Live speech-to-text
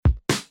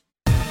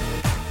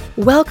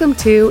Welcome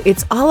to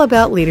It's All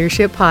About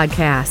Leadership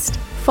podcast.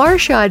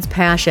 Farshad's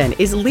passion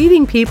is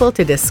leading people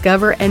to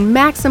discover and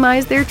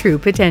maximize their true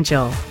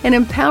potential and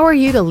empower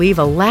you to leave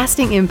a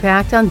lasting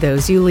impact on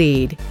those you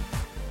lead.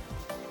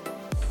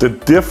 The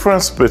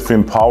difference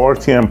between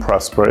poverty and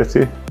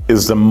prosperity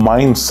is the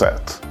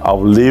mindset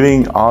of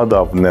living out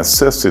of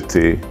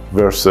necessity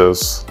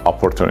versus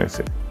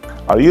opportunity.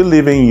 Are you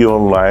living your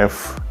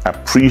life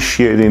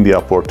appreciating the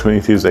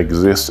opportunities that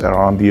exist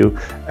around you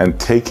and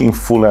taking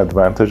full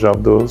advantage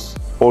of those?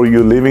 Or are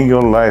you living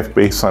your life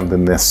based on the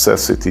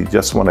necessity,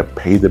 just want to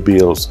pay the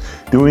bills,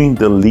 doing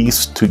the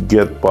least to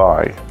get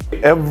by?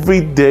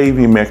 Every day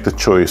we make the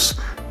choice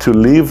to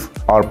live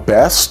our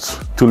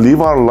best, to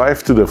live our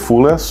life to the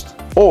fullest,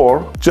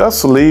 or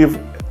just live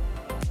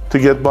to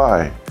get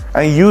by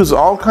and use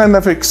all kind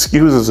of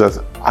excuses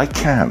that I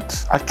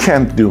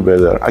can't do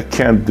better, I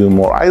can't do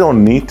more, I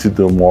don't need to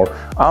do more,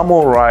 I'm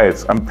all right,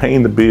 I'm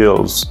paying the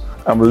bills,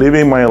 I'm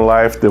living my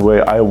life the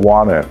way I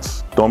want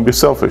it. Don't be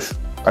selfish.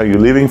 Are you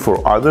living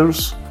for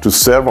others, to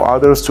serve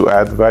others, to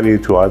add value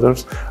to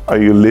others?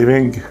 Are you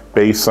living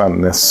based on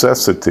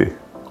necessity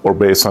or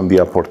based on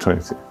the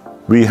opportunity?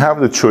 We have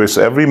the choice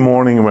every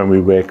morning when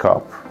we wake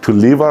up to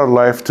live our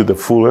life to the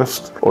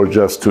fullest or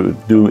just to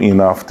do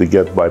enough to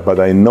get by. But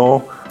I know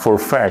for a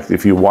fact,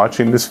 if you're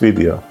watching this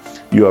video,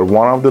 you are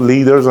one of the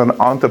leaders and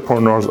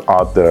entrepreneurs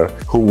out there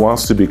who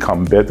wants to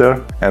become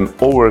better and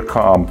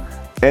overcome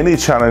any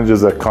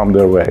challenges that come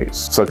their way.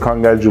 So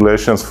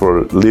congratulations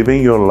for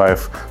living your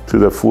life to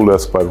the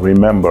fullest, but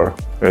remember,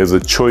 it is a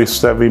choice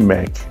that we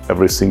make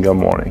every single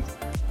morning.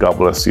 God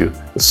bless you.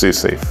 Stay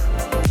safe.